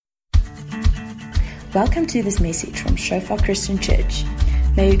Welcome to this message from Shofar Christian Church.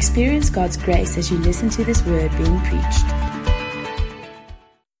 May you experience God's grace as you listen to this word being preached.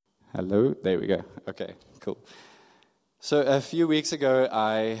 Hello, there we go. Okay, cool. So a few weeks ago,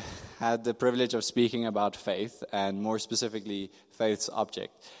 I had the privilege of speaking about faith, and more specifically, faith's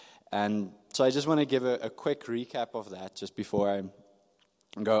object. And so I just want to give a quick recap of that just before I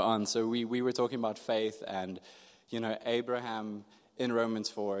go on. So we were talking about faith, and, Abraham in Romans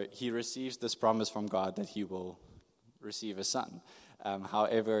 4, he receives this promise from God that he will receive a son.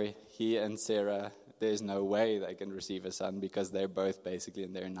 However, he and Sarah, there's no way they can receive a son because they're both basically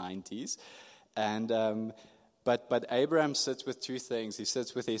in their 90s. And but Abraham sits with two things. He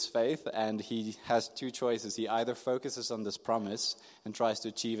sits with his faith, and he has two choices. He either focuses on this promise and tries to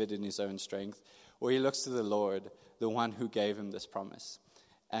achieve it in his own strength, or he looks to the Lord, the one who gave him this promise.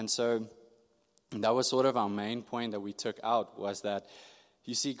 And so that was sort of our main point that we took out, was that,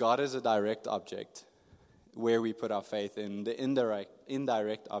 you see, God is a direct object where we put our faith in. The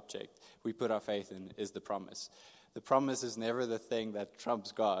indirect object we put our faith in is the promise. The promise is never the thing that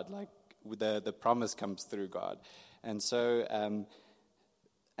trumps God. Like, the promise comes through God. And so,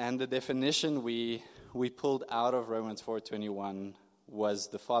 and the definition we pulled out of Romans 4:21 was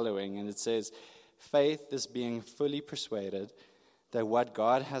the following, and it says, faith is being fully persuaded that what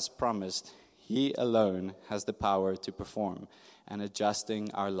God has promised, He alone has the power to perform, and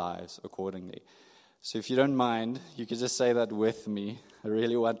adjusting our lives accordingly. So if you don't mind, you could just say that with me. I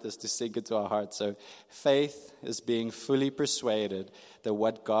really want this to sink into our hearts. So faith is being fully persuaded that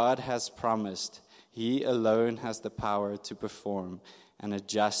what God has promised, He alone has the power to perform, and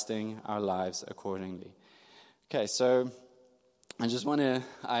adjusting our lives accordingly. Okay, so I just want to,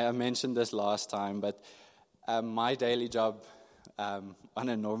 I mentioned this last time, but my daily job on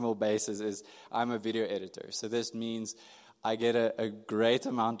a normal basis is I'm a video editor. So this means I get a great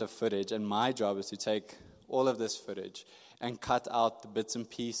amount of footage, and my job is to take all of this footage and cut out the bits and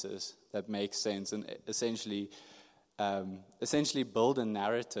pieces that make sense, and essentially build a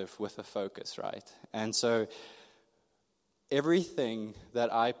narrative with a focus, right? And so everything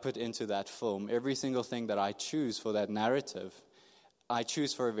that I put into that film, every single thing that I choose for that narrative, I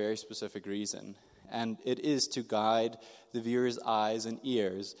choose for a very specific reason. And it is to guide the viewer's eyes and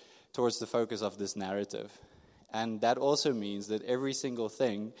ears towards the focus of this narrative. And that also means that every single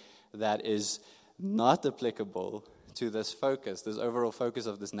thing that is not applicable to this focus, this overall focus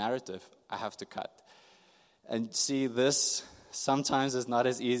of this narrative, I have to cut. And see, this sometimes is not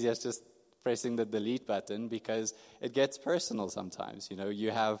as easy as just pressing the delete button, because it gets personal sometimes.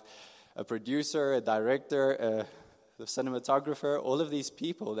 You have a producer, a director, a cinematographer, all of these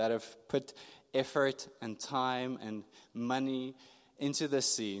people that have put effort and time and money into this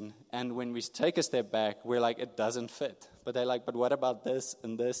scene, and when we take a step back, we're like, it doesn't fit. But they're like, but what about this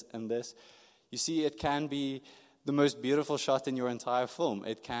and this and this? You see, it can be the most beautiful shot in your entire film.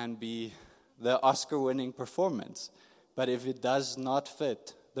 It can be the Oscar-winning performance. But if it does not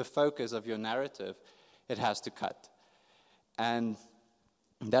fit the focus of your narrative, it has to cut. And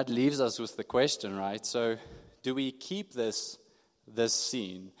that leaves us with the question, right? So do we keep this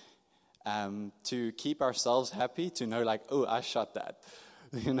scene to keep ourselves happy, to know like, oh, I shot that,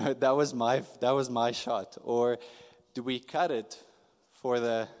 that was my shot? Or do we cut it for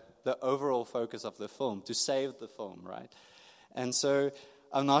the overall focus of the film, to save the film, right? And so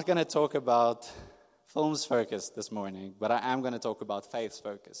I'm not going to talk about film's focus this morning, but I am going to talk about faith's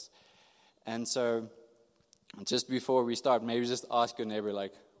focus. And so just before we start, maybe just ask your neighbor,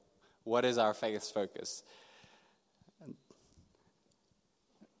 like, what is our faith's focus?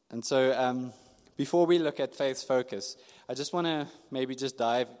 And so before we look at faith's focus, I just want to maybe just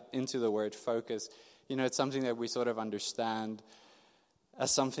dive into the word focus. It's something that we sort of understand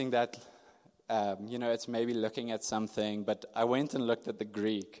as something that, it's maybe looking at something. But I went and looked at the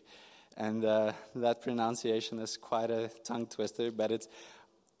Greek, and that pronunciation is quite a tongue twister, but it's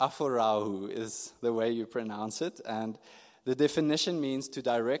aphorao is the way you pronounce it. And the definition means to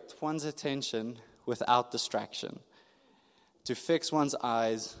direct one's attention without distraction, to fix one's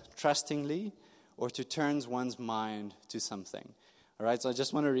eyes trustingly, or to turn one's mind to something. All right, so I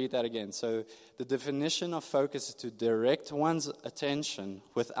just want to read that again. So the definition of focus is to direct one's attention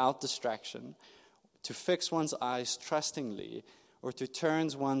without distraction, to fix one's eyes trustingly, or to turn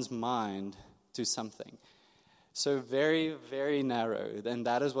one's mind to something. So very, very narrow, and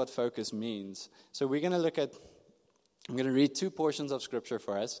that is what focus means. So I'm going to read two portions of Scripture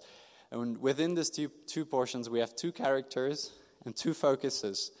for us. And within these two portions, we have two characters and two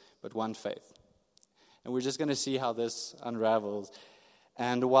focuses, but one faith. And we're just going to see how this unravels.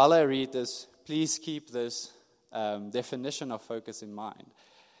 And while I read this, please keep this definition of focus in mind.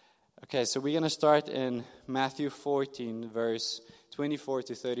 Okay, so we're going to start in Matthew 14, verse 24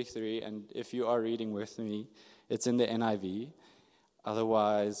 to 33. And if you are reading with me, it's in the NIV.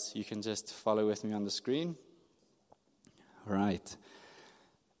 Otherwise, you can just follow with me on the screen. All right.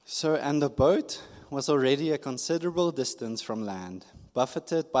 So, and the boat was already a considerable distance from land,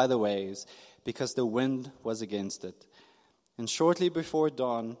 buffeted by the waves, because the wind was against it. And shortly before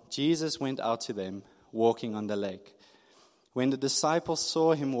dawn, Jesus went out to them, walking on the lake. When the disciples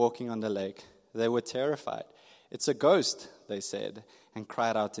saw him walking on the lake, they were terrified. "It's a ghost," they said, and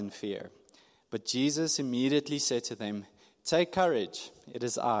cried out in fear. But Jesus immediately said to them, "Take courage, it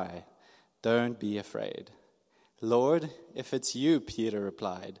is I. Don't be afraid." "Lord, if it's you," Peter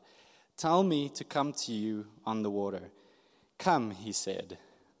replied, "tell me to come to you on the water." "Come," he said.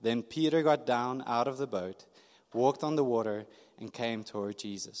 Then Peter got down out of the boat, walked on the water, and came toward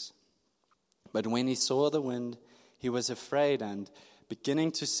Jesus. But when he saw the wind, he was afraid and,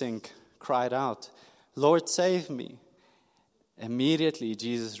 beginning to sink, cried out, "Lord, save me." Immediately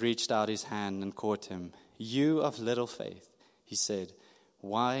Jesus reached out his hand and caught him. "You of little faith," he said,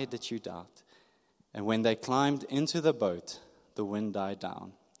 "why did you doubt?" And when they climbed into the boat, the wind died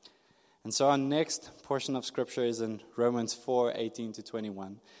down. And so our next portion of Scripture is in Romans 4:18 to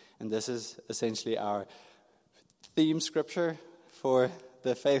 21. And this is essentially our theme Scripture for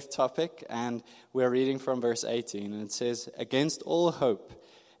the faith topic, and we're reading from verse 18, and it says, "Against all hope,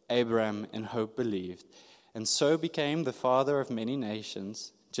 Abraham in hope believed, and so became the father of many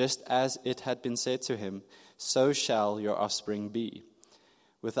nations, just as it had been said to him, so shall your offspring be.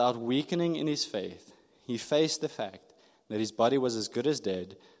 Without weakening in his faith, he faced the fact that his body was as good as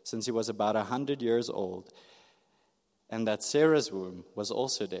dead, since he was about 100 years old, and that Sarah's womb was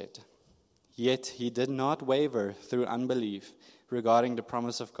also dead. Yet he did not waver through unbelief regarding the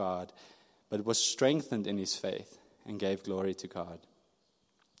promise of God, but was strengthened in his faith and gave glory to God,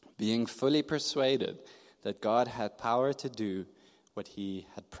 being fully persuaded that God had power to do what he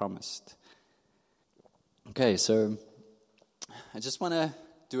had promised." Okay, so I just want to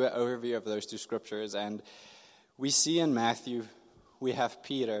do an overview of those two scriptures. And we see in Matthew, we have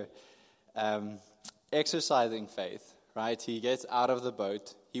Peter exercising faith, right? He gets out of the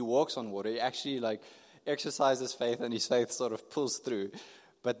boat. He walks on water. He actually exercises faith, and his faith sort of pulls through.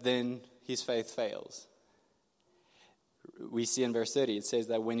 But then his faith fails. We see in verse 30, it says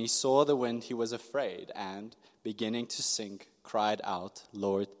that when he saw the wind, he was afraid and, beginning to sink, cried out,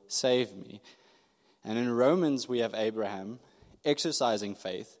 "Lord, save me." And in Romans, we have Abraham exercising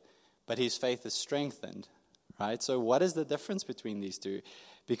faith, but his faith is strengthened, right? So what is the difference between these two?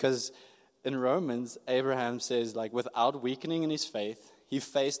 Because in Romans, Abraham says, without weakening in his faith, he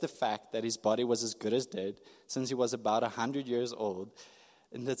faced the fact that his body was as good as dead, since he was about 100 years old,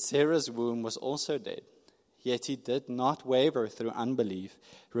 and that Sarah's womb was also dead. Yet he did not waver through unbelief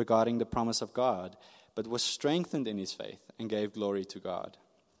regarding the promise of God, but was strengthened in his faith and gave glory to God.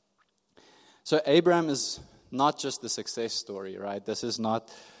 So Abraham is not just the success story, right? This is not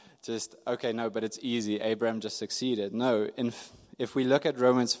just, but it's easy. Abraham just succeeded. No, if we look at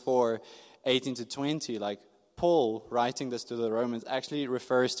Romans 4:18 to 20, Paul, writing this to the Romans, actually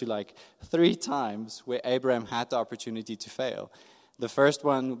refers to 3 times where Abraham had the opportunity to fail. The first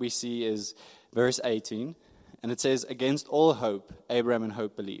one we see is verse 18, and it says, "Against all hope, Abraham in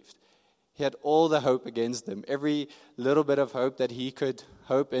hope believed." He had all the hope against him. Every little bit of hope that he could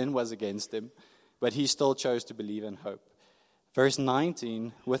hope in was against him, but he still chose to believe in hope. Verse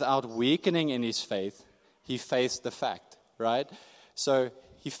 19, without weakening in his faith, he faced the fact, right? So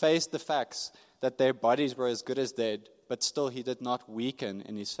he faced the facts that their bodies were as good as dead, but still he did not weaken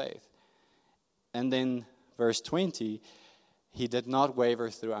in his faith. And then verse 20, he did not waver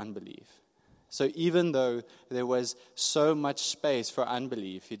through unbelief. So even though there was so much space for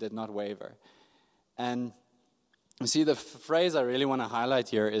unbelief, he did not waver. And you see, the phrase I really want to highlight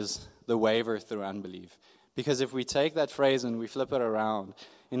here is the waver through unbelief. Because if we take that phrase and we flip it around,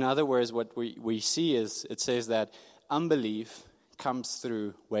 in other words, what we see is it says that unbelief comes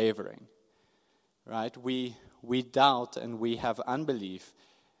through wavering, right? We doubt and we have unbelief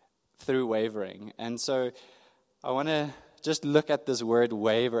through wavering. And so I want to just look at this word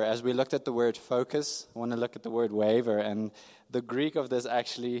waver. As we looked at the word focus, I want to look at the word waver. And the Greek of this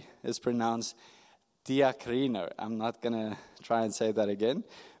actually is pronounced diakrino. I'm not going to try and say that again.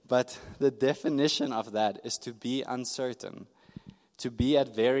 But the definition of that is to be uncertain, to be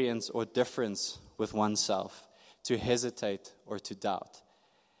at variance or difference with oneself, to hesitate or to doubt.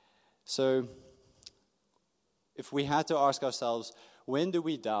 So if we had to ask ourselves, when do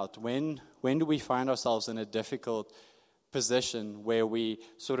we doubt? When do we find ourselves in a difficult position where we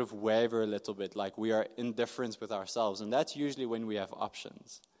sort of waver a little bit, like we are indifferent with ourselves? And that's usually when we have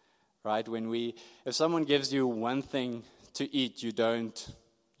options, right? If someone gives you one thing to eat,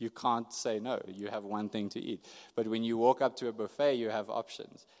 you can't say no. You have one thing to eat. But when you walk up to a buffet, you have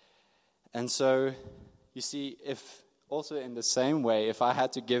options. And so, you see, also in the same way, if I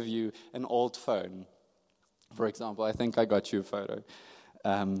had to give you an old phone, for example, I think I got you a photo.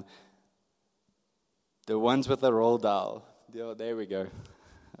 The ones with the roll dial. There we go.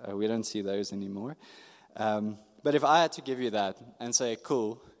 We don't see those anymore. But if I had to give you that and say,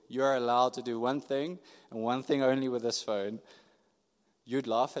 cool, you're allowed to do one thing and one thing only with this phone, you'd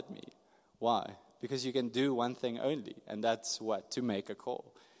laugh at me. Why? Because you can do one thing only, and that's what? To make a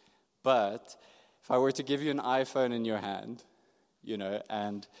call. But if I were to give you an iPhone in your hand,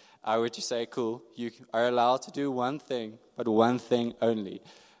 and I were to say, cool, you are allowed to do one thing, but one thing only,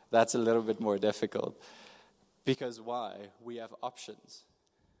 that's a little bit more difficult. Because why? We have options.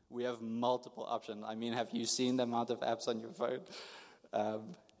 We have multiple options. I mean, have you seen the amount of apps on your phone?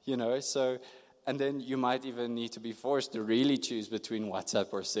 And then you might even need to be forced to really choose between WhatsApp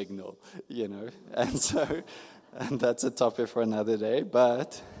or Signal, and that's a topic for another day.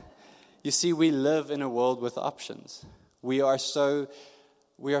 But you see, we live in a world with options. We are so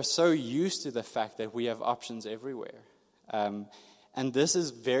used to the fact that we have options everywhere. And this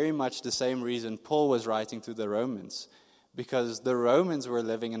is very much the same reason Paul was writing to the Romans, because the Romans were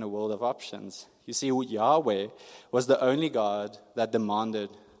living in a world of options. You see, Yahweh was the only God that demanded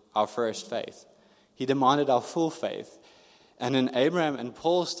our first faith. He demanded our full faith. And in Abraham and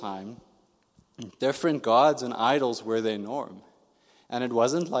Paul's time, different gods and idols were their norm. And it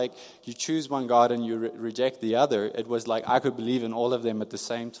wasn't like you choose one God and you reject the other. It was like I could believe in all of them at the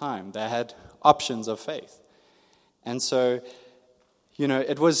same time. They had options of faith. And so,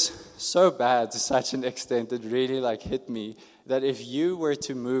 it was so bad to such an extent, it really hit me, that if you were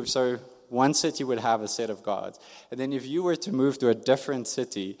to move, so one city would have a set of gods. And then if you were to move to a different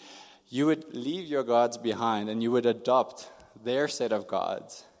city, you would leave your gods behind and you would adopt their set of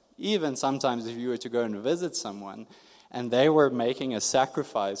gods. Even sometimes if you were to go and visit someone and they were making a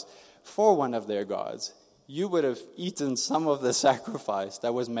sacrifice for one of their gods, you would have eaten some of the sacrifice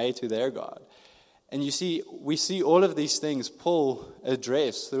that was made to their god. And you see, we see all of these things Paul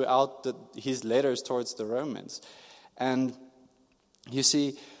addressed throughout his letters towards the Romans. And you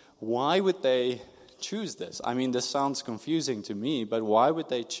see, why would they choose this? I mean, this sounds confusing to me, but why would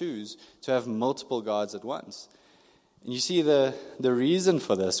they choose to have multiple gods at once? And you see, the reason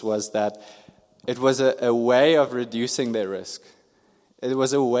for this was that it was a way of reducing their risk. It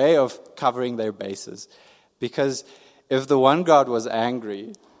was a way of covering their bases. Because if the one god was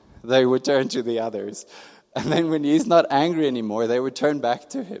angry, they would turn to the others. And then when he's not angry anymore, they would turn back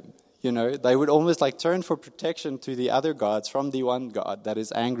to him. They would almost turn for protection to the other gods from the one God that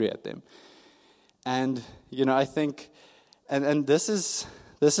is angry at them. And, I think, and this is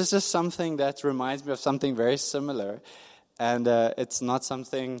just something that reminds me of something very similar. And it's not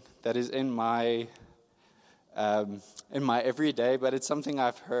something that is in my everyday, but it's something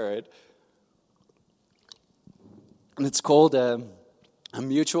I've heard. And it's called a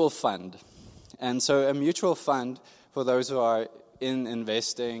mutual fund. And so a mutual fund, for those who are in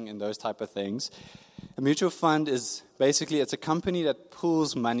investing and those type of things, a mutual fund is basically, it's a company that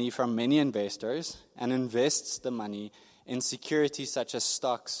pools money from many investors and invests the money in securities such as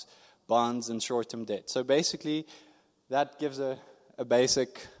stocks, bonds, and short-term debt. So basically, that gives a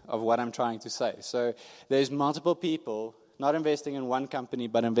basic of what I'm trying to say. So there's multiple people not investing in one company,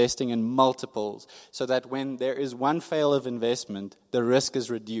 but investing in multiples, so that when there is one fail of investment, the risk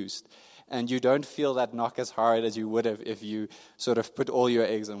is reduced. And you don't feel that knock as hard as you would have if you sort of put all your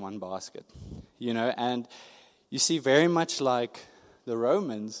eggs in one basket. And you see, very much like the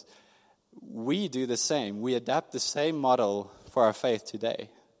Romans, we do the same. We adapt the same model for our faith today,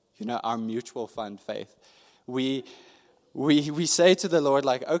 our mutual fund faith. We say to the Lord,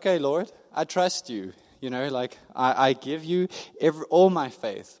 okay, Lord, I trust you. I give you all my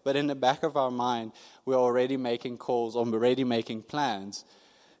faith. But in the back of our mind, we're already making calls or we're already making plans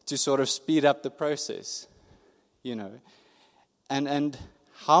to sort of speed up the process, And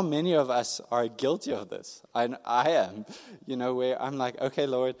how many of us are guilty of this? I am, where I'm like, okay,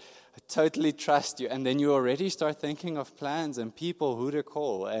 Lord, I totally trust you. And then you already start thinking of plans and people who to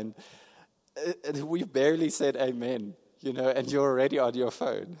call. And we've barely said amen, and you're already on your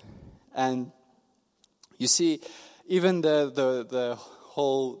phone. And you see, even the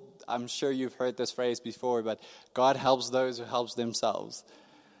whole, I'm sure you've heard this phrase before, but God helps those who help themselves.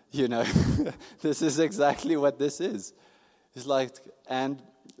 This is exactly what this is. It's and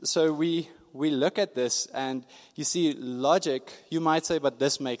so we look at this, and you see, logic, you might say, but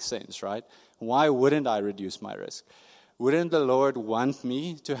this makes sense, right? Why wouldn't I reduce my risk? wouldn't the Lord want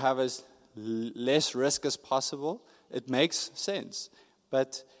me to have as less risk as possible? It makes sense.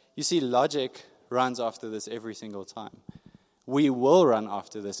 But you see, logic runs after this every single time. We will run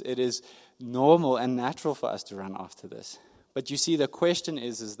after this. It is normal and natural for us to run after this. But you see, the question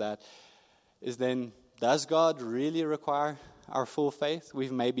is then, does God really require our full faith?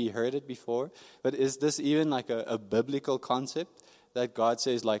 We've maybe heard it before, but is this even like a biblical concept that God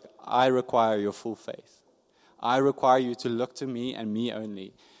says, like, I require your full faith? I require you to look to me and me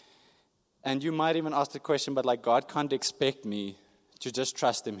only. And you might even ask the question, but like, God can't expect me to just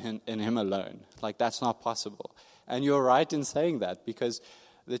trust in him alone. Like, that's not possible. And you're right in saying that, because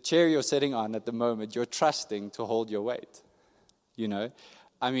the chair you're sitting on at the moment, you're trusting to hold your weight. You know?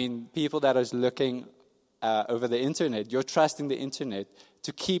 I mean, people that are looking over the internet, you're trusting the internet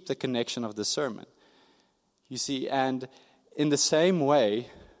to keep the connection of the sermon. You see, and in the same way,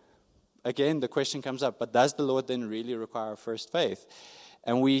 again, the question comes up, but does the Lord then really require first faith?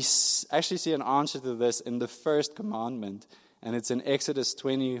 And we actually see an answer to this in the first commandment, and it's in Exodus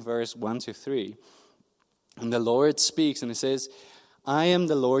 20, verse 1 to 3. And the Lord speaks, and he says, I am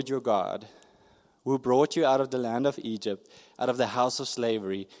the Lord your God, who brought you out of the land of Egypt, out of the house of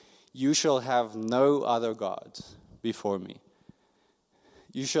slavery. You shall have no other gods before me.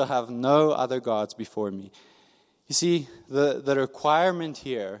 You shall have no other gods before me. You see, the requirement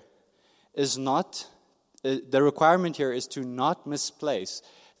here is to not misplace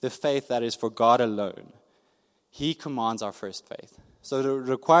the faith that is for God alone. He commands our first faith. So the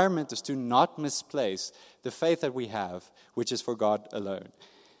requirement is to not misplace the faith that we have, which is for God alone.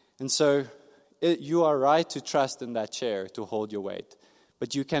 And so you are right to trust in that chair to hold your weight,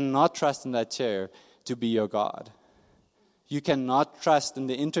 but you cannot trust in that chair to be your God. You cannot trust in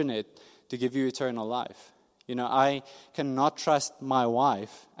the internet to give you eternal life. You know, I cannot trust my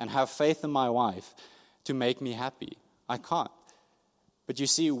wife and have faith in my wife to make me happy. I can't. But you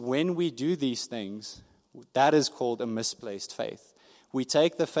see, when we do these things, that is called a misplaced faith. We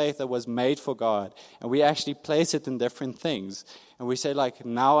take the faith that was made for God and we actually place it in different things. And we say, like,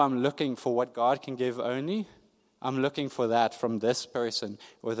 now I'm looking for what God can give only. I'm looking for that from this person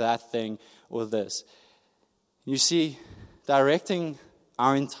or that thing or this. You see, directing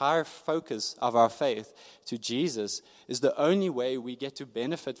our entire focus of our faith to Jesus is the only way we get to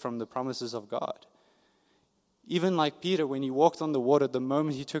benefit from the promises of God. Even like Peter, when he walked on the water, the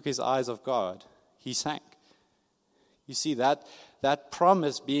moment he took his eyes off God, he sank. You see, that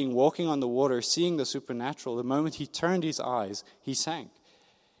promise being walking on the water, seeing the supernatural, the moment he turned his eyes, he sank.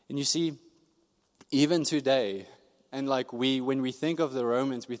 And you see, even today, and like when we think of the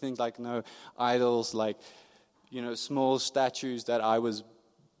Romans, we think like, no, idols, like, you know, small statues that I was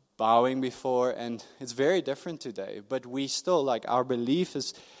bowing before, and it's very different today. But we still, like, our belief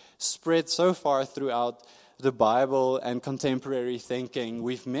is spread so far throughout the Bible and contemporary thinking,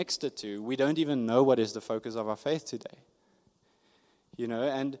 we've mixed the two. We don't even know what is the focus of our faith today. You know,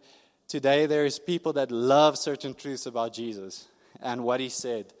 and today there's people that love certain truths about Jesus and what he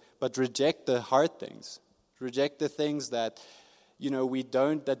said, but reject the hard things, reject the things that, you know,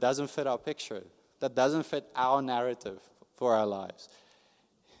 that doesn't fit our picture, that doesn't fit our narrative for our lives.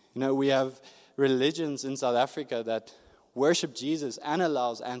 You know, we have religions in South Africa that worship Jesus and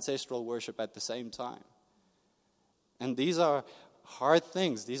allows ancestral worship at the same time. And these are hard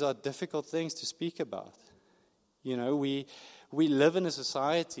things. These are difficult things to speak about. You know, we live in a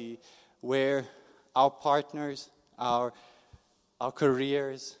society where our partners, our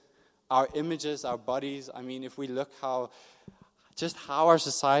careers, our images, our bodies, I mean, if we look how our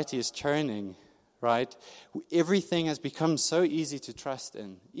society is turning, right? Everything has become so easy to trust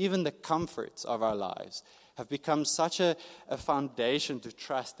in. Even the comforts of our lives have become such a foundation to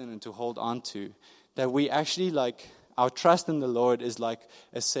trust in and to hold on to that we actually, like, our trust in the Lord is like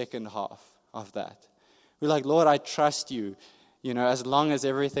a second half of that. We're like, Lord, I trust you, you know, as long as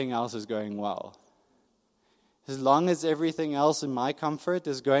everything else is going well. As long as everything else in my comfort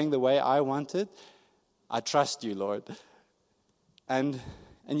is going the way I want it, I trust you, Lord. And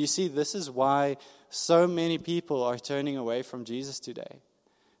you see, this is why so many people are turning away from Jesus today.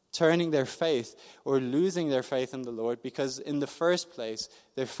 Turning their faith or losing their faith in the Lord, because in the first place,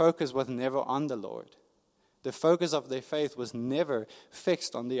 their focus was never on the Lord. The focus of their faith was never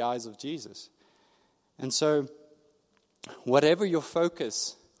fixed on the eyes of Jesus. And so, whatever you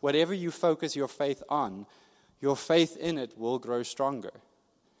focus your faith on, your faith in it will grow stronger.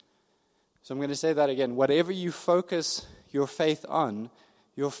 So I'm going to say that again. Whatever you focus your faith on,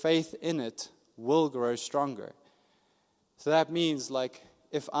 your faith in it will grow stronger. So that means, like,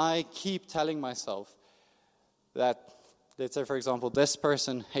 if I keep telling myself that, let's say, for example, this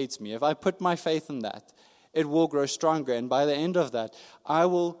person hates me, if I put my faith in that, it will grow stronger. And by the end of that, I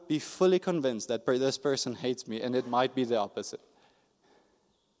will be fully convinced that this person hates me, and it might be the opposite.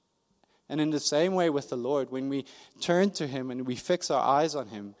 And in the same way with the Lord, when we turn to Him and we fix our eyes on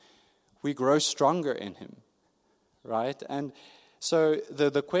Him, we grow stronger in Him, right? And so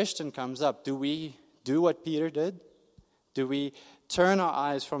the question comes up, do we do what Peter did? Do we turn our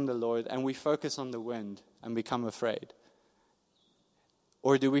eyes from the Lord and we focus on the wind and become afraid?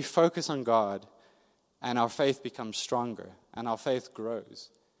 Or do we focus on God and our faith becomes stronger and our faith grows?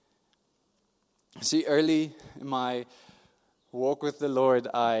 See, early in my walk with the Lord,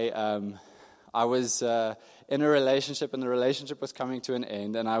 I was in a relationship, and the relationship was coming to an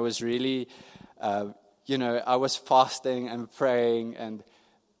end, and I was really, I was fasting and praying and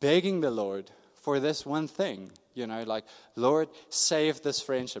begging the Lord for this one thing, like, Lord, save this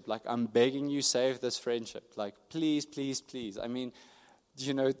friendship. Like, I'm begging you, save this friendship. Like, please, please, please. I mean,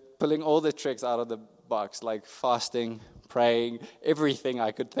 pulling all the tricks out of the box, like fasting, praying, everything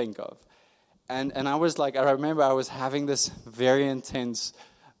I could think of. And I was like, I remember I was having this very intense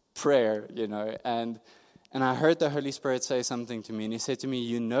prayer, and I heard the Holy Spirit say something to me, and He said to me,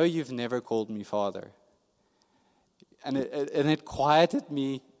 you've never called me Father. And it quieted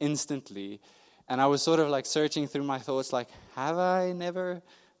me instantly. And I was sort of like searching through my thoughts, like, have I never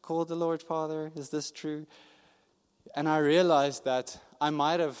called the Lord Father? Is this true? And I realized that I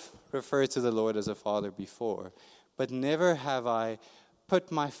might have referred to the Lord as a father before, but never have I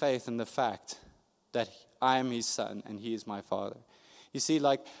put my faith in the fact that I am His son and He is my Father. You see,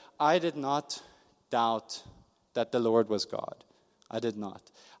 like, I did not doubt that the Lord was God. I did not.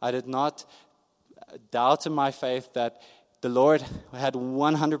 I did not doubt in my faith that the Lord had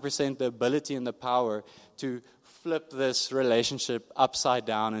 100% the ability and the power to flip this relationship upside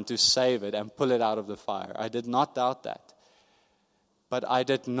down and to save it and pull it out of the fire. I did not doubt that. But I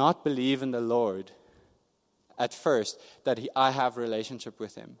did not believe in the Lord at first that I have a relationship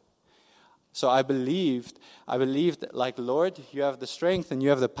with Him. So I believed like, Lord, you have the strength and you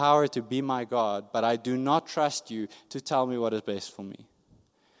have the power to be my God, but I do not trust you to tell me what is best for me.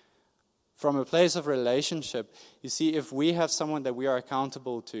 From a place of relationship, you see, if we have someone that we are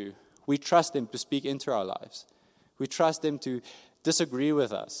accountable to, we trust them to speak into our lives. We trust them to disagree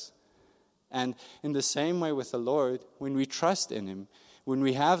with us. And in the same way with the Lord, when we trust in Him, when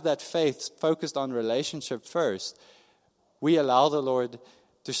we have that faith focused on relationship first, we allow the Lord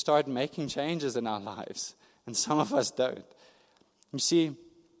to start making changes in our lives. And some of us don't. You see,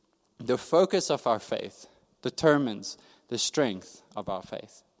 the focus of our faith determines the strength of our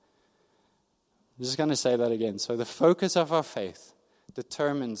faith. I'm just going to say that again. So the focus of our faith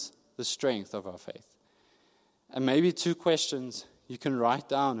determines the strength of our faith. And maybe 2 questions you can write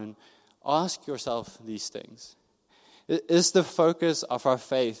down and ask yourself these things. Is the focus of our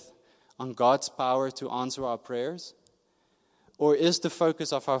faith on God's power to answer our prayers? Or is the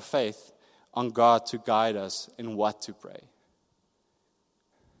focus of our faith on God to guide us in what to pray?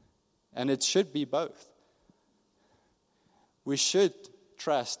 And it should be both. We should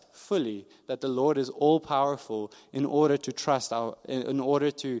trust fully that the Lord is all powerful in order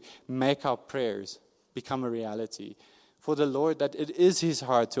to make our prayers become a reality. For the Lord, that it is His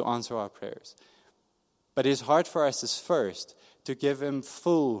heart to answer our prayers. But His heart for us is first to give Him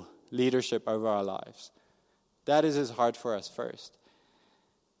full leadership over our lives. That is His heart for us first.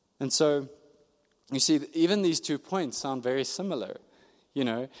 And so, you see, even these 2 points sound very similar,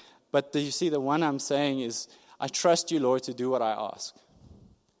 But you see, the one I'm saying is, I trust you, Lord, to do what I ask.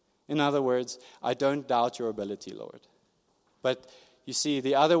 In other words, I don't doubt your ability, Lord. But you see,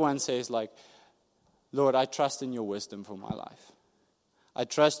 the other one says, like, Lord, I trust in your wisdom for my life. I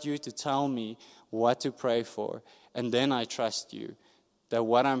trust you to tell me what to pray for, and then I trust you that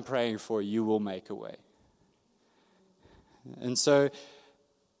what I'm praying for, you will make a way. And so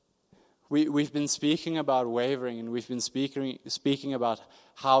we've been speaking about wavering, and we've been speaking about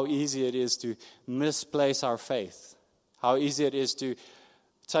how easy it is to misplace our faith, how easy it is to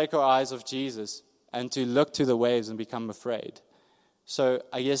take our eyes off Jesus and to look to the waves and become afraid. So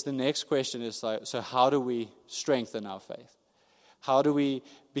I guess the next question is, so how do we strengthen our faith? How do we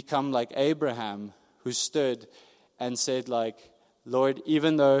become like Abraham, who stood and said, like, Lord,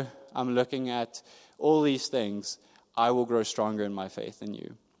 even though I'm looking at all these things, I will grow stronger in my faith in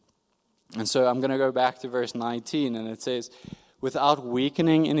you. And so I'm going to go back to verse 19, and it says, without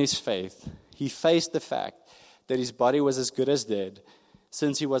weakening in his faith, he faced the fact that his body was as good as dead,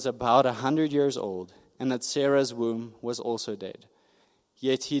 since he was about 100 years old, and that Sarah's womb was also dead.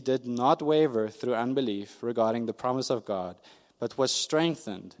 Yet he did not waver through unbelief regarding the promise of God, but was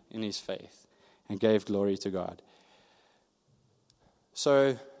strengthened in his faith and gave glory to God.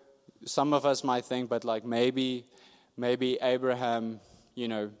 So some of us might think, but like maybe Abraham,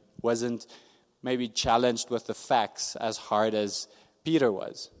 wasn't maybe challenged with the facts as hard as Peter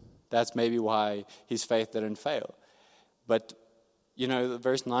was. That's maybe why his faith didn't fail. But,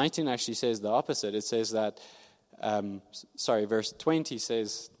 verse 19 actually says the opposite. It says that, verse 19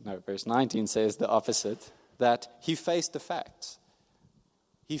 says the opposite, that he faced the facts.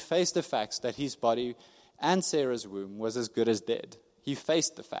 He faced the facts that his body and Sarah's womb was as good as dead. He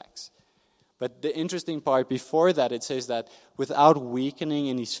faced the facts. But the interesting part before that, it says that without weakening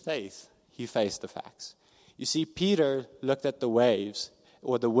in his faith, he faced the facts. You see, Peter looked at the waves,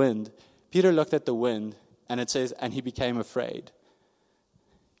 or the wind. Peter looked at the wind, and it says, and he became afraid.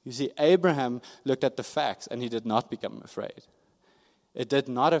 You see, Abraham looked at the facts, and he did not become afraid. It did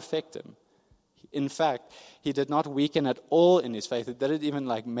not affect him. In fact, he did not weaken at all in his faith. It didn't even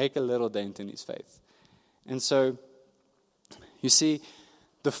make a little dent in his faith. And so, you see,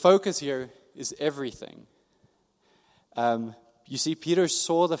 the focus here is everything. You see, Peter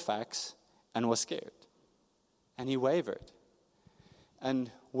saw the facts and was scared. And he wavered.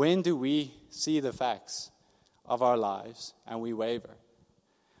 And when do we see the facts of our lives and we waver?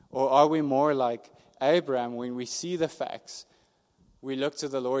 Or are we more like Abraham, when we see the facts, we look to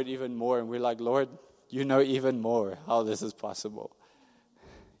the Lord even more and we're like, Lord, you know even more how this is possible.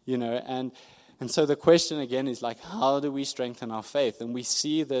 And so the question again is how do we strengthen our faith? And we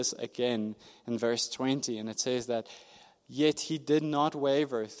see this again in verse 20, and it says that, yet he did not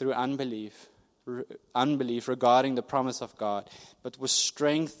waver through unbelief regarding the promise of God, but was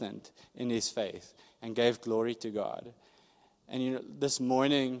strengthened in his faith and gave glory to God. And this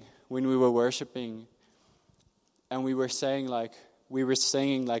morning when we were worshiping, and we were saying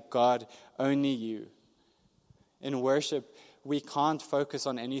singing God, only you. In worship, we can't focus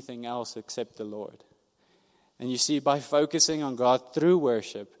on anything else except the Lord. And you see, by focusing on God through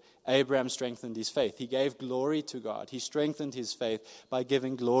worship, Abraham strengthened his faith. He gave glory to God. He strengthened his faith by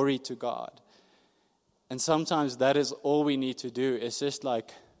giving glory to God. And sometimes that is all we need to do. It's just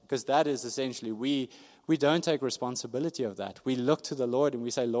because that is essentially, we don't take responsibility of that. We look to the Lord and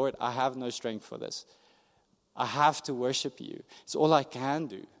we say, Lord, I have no strength for this. I have to worship you. It's all I can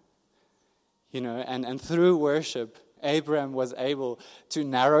do. And through worship, Abraham was able to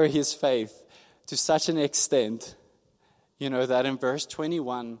narrow his faith to such an extent, that in verse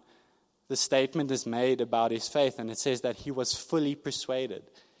 21, the statement is made about his faith, and it says that he was fully persuaded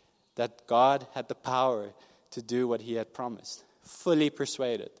that God had the power to do what he had promised. Fully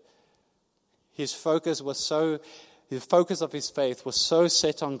persuaded. His focus of his faith was so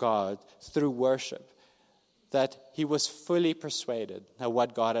set on God through worship that he was fully persuaded that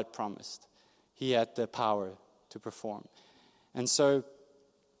what God had promised, he had the power to perform. And so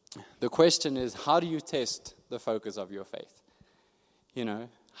the question is, how do you test the focus of your faith?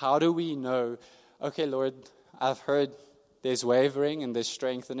 How do we know, okay, Lord, I've heard there's wavering and there's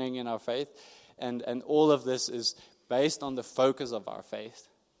strengthening in our faith, and all of this is based on the focus of our faith.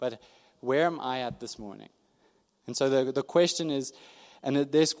 But where am I at this morning? And so the question is, and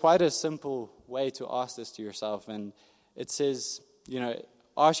there's quite a simple way to ask this to yourself, and it says,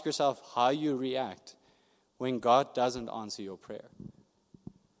 ask yourself how you react when God doesn't answer your prayer.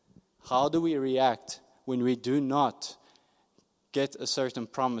 How do we react when we do not get a certain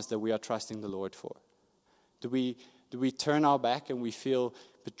promise that we are trusting the Lord for? Do we turn our back and we feel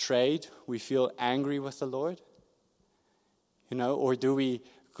betrayed? We feel angry with the Lord? Or do we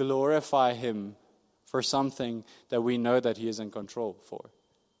glorify him for something that we know that he is in control for?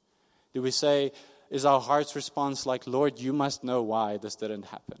 Do we say, is our heart's response Lord, you must know why this didn't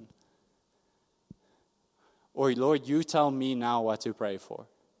happen? Or, Lord, you tell me now what to pray for.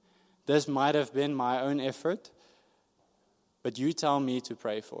 This might have been my own effort, but you tell me to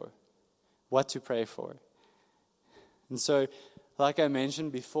pray for, what to pray for. And so, like I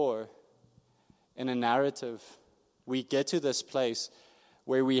mentioned before, in a narrative, we get to this place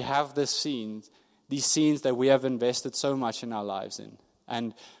where we have these scenes that we have invested so much in our lives in.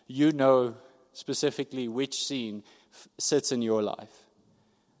 And specifically which scene sits in your life.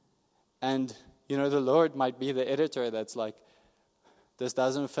 And, the Lord might be the editor that's this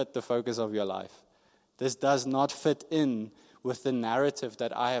doesn't fit the focus of your life. This does not fit in with the narrative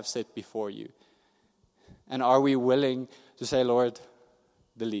that I have set before you. And are we willing to say, Lord,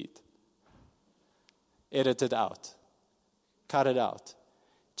 delete, edit it out, cut it out,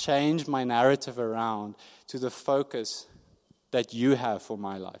 change my narrative around to the focus that you have for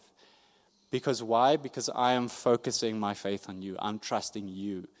my life? Because why? Because I am focusing my faith on you. I'm trusting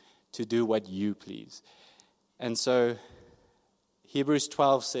you to do what you please. And so Hebrews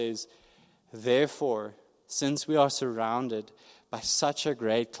 12 says, therefore, since we are surrounded by such a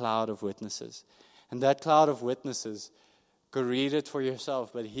great cloud of witnesses. And that cloud of witnesses, go read it for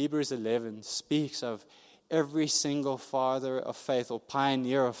yourself, but Hebrews 11 speaks of every single father of faith or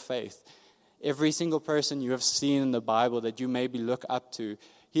pioneer of faith. Every single person you have seen in the Bible that you maybe look up to,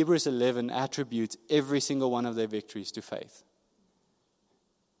 Hebrews 11 attributes every single one of their victories to faith.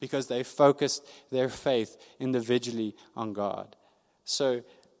 Because they focused their faith individually on God. So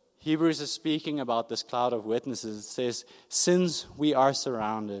Hebrews is speaking about this cloud of witnesses. It says, since we are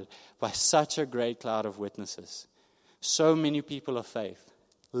surrounded by such a great cloud of witnesses, so many people of faith,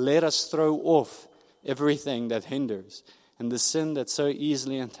 let us throw off everything that hinders and the sin that so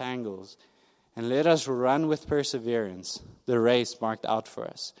easily entangles, and let us run with perseverance the race marked out for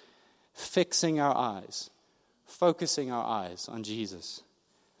us, focusing our eyes on Jesus,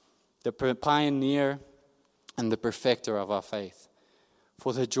 the pioneer and the perfecter of our faith.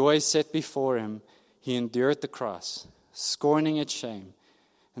 For the joy set before him, he endured the cross, scorning its shame,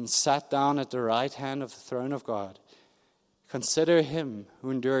 and sat down at the right hand of the throne of God. Consider him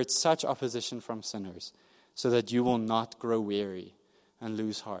who endured such opposition from sinners, so that you will not grow weary and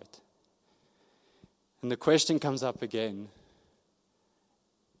lose heart. And the question comes up again,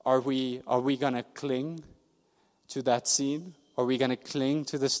 are we going to cling to that scene? Are we going to cling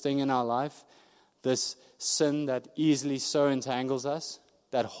to this thing in our life, this sin that easily so entangles us,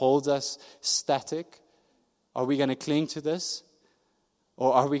 that holds us static? Are we going to cling to this?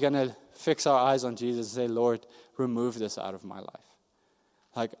 Or are we going to fix our eyes on Jesus and say, Lord, remove this out of my life?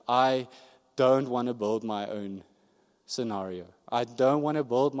 Like, I don't want to build my own scenario. I don't want to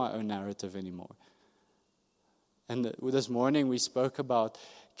build my own narrative anymore. And this morning we spoke about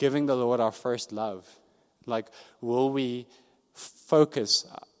giving the Lord our first love. Like, will we focus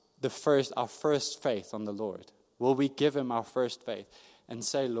our first faith on the Lord? Will we give him our first faith and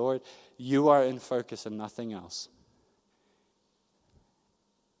say, Lord, you are in focus and nothing else?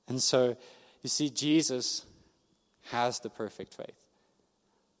 And so, you see, Jesus has the perfect faith.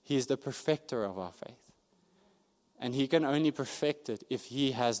 He is the perfecter of our faith. And he can only perfect it if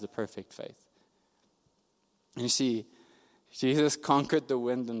he has the perfect faith. And you see, Jesus conquered the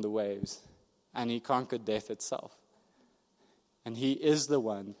wind and the waves, and he conquered death itself. And he is the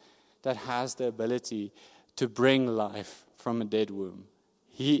one that has the ability to bring life from a dead womb.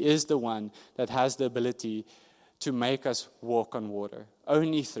 He is the one that has the ability to make us walk on water,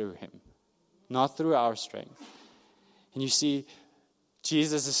 only through him, not through our strength. And you see,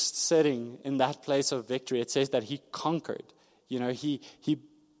 Jesus is sitting in that place of victory. It says that he conquered. He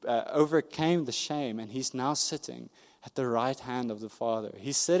overcame the shame, and he's now sitting at the right hand of the Father.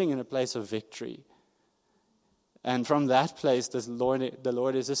 He's sitting in a place of victory. And from that place, the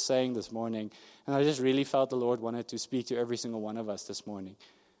Lord is just saying this morning, and I just really felt the Lord wanted to speak to every single one of us this morning.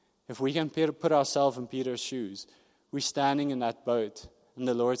 If we can put ourselves in Peter's shoes, we're standing in that boat, and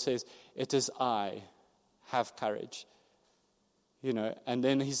the Lord says, it is I, have courage. And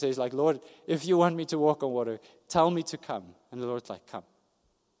then he says, like, Lord, if you want me to walk on water, tell me to come. And the Lord's like, come.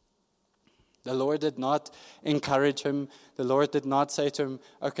 The Lord did not encourage him. The Lord did not say to him,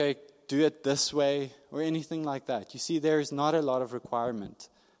 okay, do it this way or anything like that. You see, there is not a lot of requirement.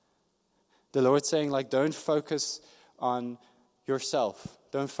 The Lord's saying, like, don't focus on yourself.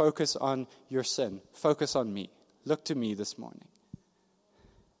 Don't focus on your sin. Focus on me. Look to me this morning.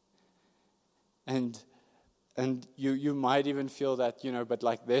 And you might even feel that, but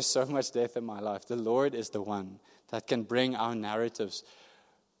like there's so much death in my life. The Lord is the one that can bring our narratives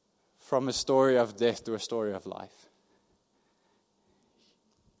from a story of death to a story of life.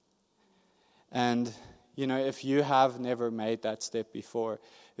 And, if you have never made that step before,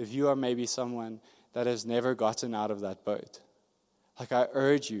 if you are maybe someone that has never gotten out of that boat, like I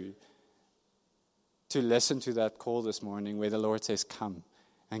urge you to listen to that call this morning where the Lord says, come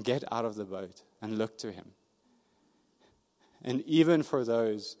and get out of the boat and look to him. And even for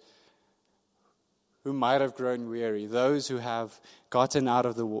those who might have grown weary, those who have gotten out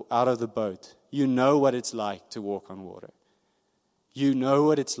of the boat, you know what it's like to walk on water. You know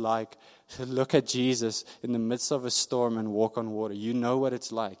what it's like to look at Jesus in the midst of a storm and walk on water. You know what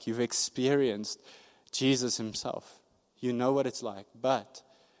it's like. You've experienced Jesus himself. You know what it's like. But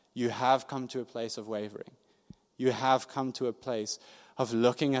you have come to a place of wavering. You have come to a place of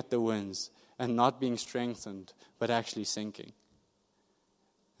looking at the winds and not being strengthened, but actually sinking.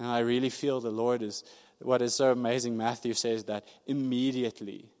 And I really feel the Lord is, what is so amazing, Matthew says that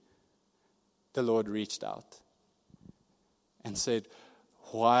immediately the Lord reached out and said,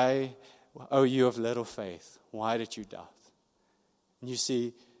 why, oh, you of little faith, why did you doubt? And you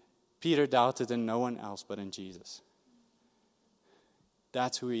see, Peter doubted in no one else but in Jesus.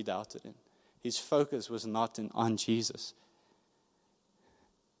 That's who he doubted in. His focus was not on Jesus.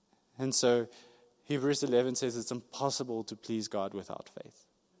 And so Hebrews 11 says it's impossible to please God without faith.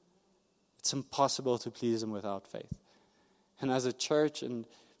 It's impossible to please Him without faith. And as a church, and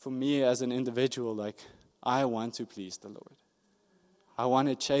for me as an individual, like, I want to please the Lord. I want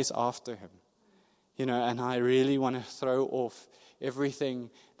to chase after Him. And I really want to throw off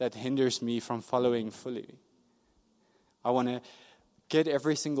everything that hinders me from following fully. I want to get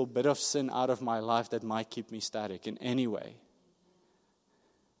every single bit of sin out of my life that might keep me static in any way.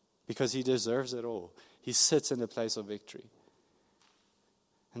 Because He deserves it all. He sits in the place of victory.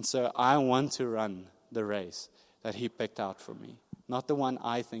 And so I want to run the race that He picked out for me. Not the one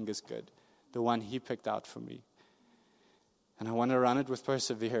I think is good. The one He picked out for me. And I want to run it with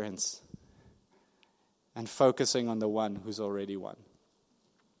perseverance. And focusing on the one who's already won.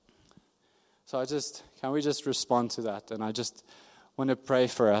 So can we just respond to that? And I just want to pray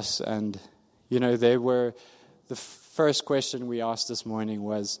for us. And, the first question we asked this morning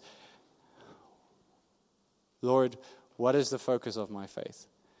was, Lord, what is the focus of my faith?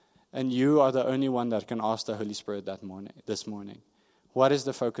 And you are the only one that can ask the Holy Spirit this morning. What is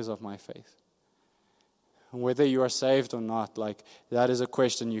the focus of my faith? And whether you are saved or not, that is a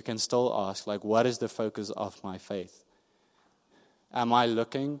question you can still ask. What is the focus of my faith? Am I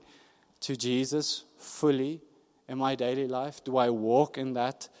looking to Jesus fully in my daily life? Do I walk in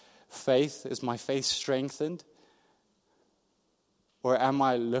that faith? Is my faith strengthened? Or am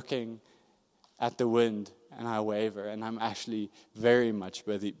I looking at the wind and I waver and I'm actually very much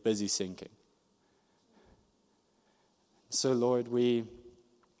busy sinking? So, Lord, we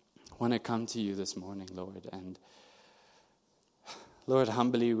want to come to you this morning, Lord. And, Lord,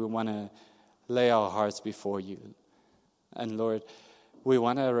 humbly we want to lay our hearts before you. And, Lord, we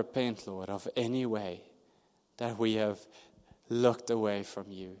want to repent, Lord, of any way that we have looked away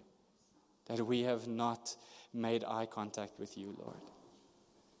from you, that we have not made eye contact with you, Lord.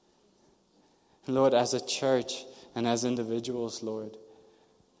 Lord, as a church and as individuals, Lord,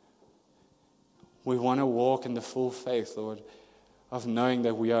 we want to walk in the full faith, Lord, of knowing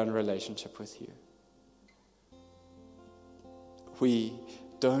that we are in relationship with you. We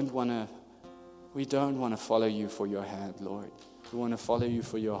don't want to follow you for your hand, Lord. We want to follow you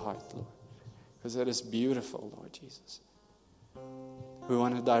for your heart, Lord, because that is beautiful, Lord Jesus. We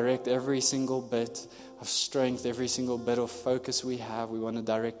want to direct every single bit of strength, every single bit of focus we have, we want to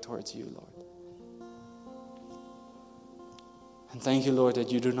direct towards you, Lord. And thank you, Lord,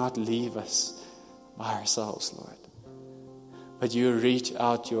 that you do not leave us by ourselves, Lord. But you reach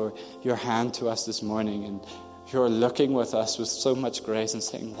out your hand to us this morning, and you're looking with us with so much grace and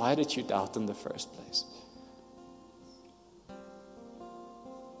saying, why did you doubt in the first place?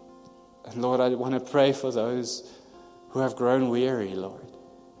 And Lord, I want to pray for those who have grown weary, Lord.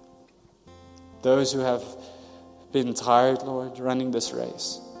 Those who have been tired, Lord, running this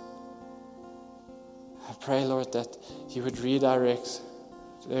race. I pray, Lord, that you would redirect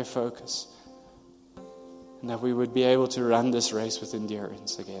their focus and that we would be able to run this race with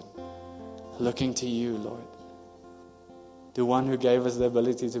endurance again, looking to you, Lord, the one who gave us the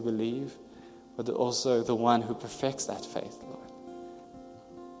ability to believe, but also the one who perfects that faith, Lord.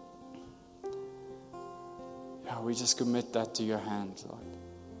 We just commit that to your hand, Lord.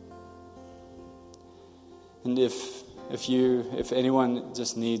 And if anyone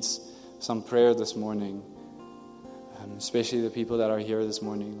just needs some prayer this morning, especially the people that are here this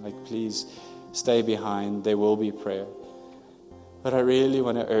morning, please stay behind. There will be prayer. But I really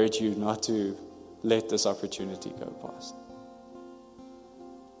want to urge you not to let this opportunity go past.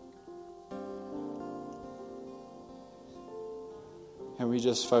 And we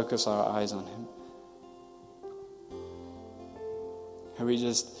just focus our eyes on Him. And we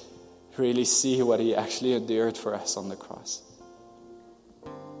just really see what He actually endured for us on the cross.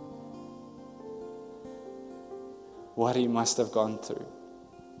 What He must have gone through.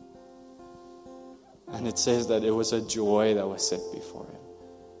 And it says that it was a joy that was set before Him.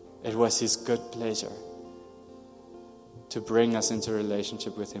 It was His good pleasure to bring us into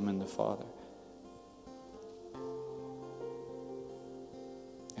relationship with Him and the Father.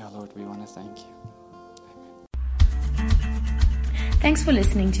 Yeah, Lord, we want to thank you. Thanks for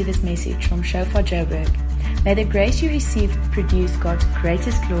listening to this message from Shofar Joburg. May the grace you received produce God's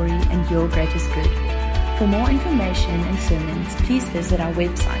greatest glory and your greatest good. For more information and sermons, please visit our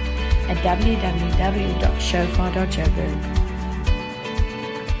website at www.shofar.joburg.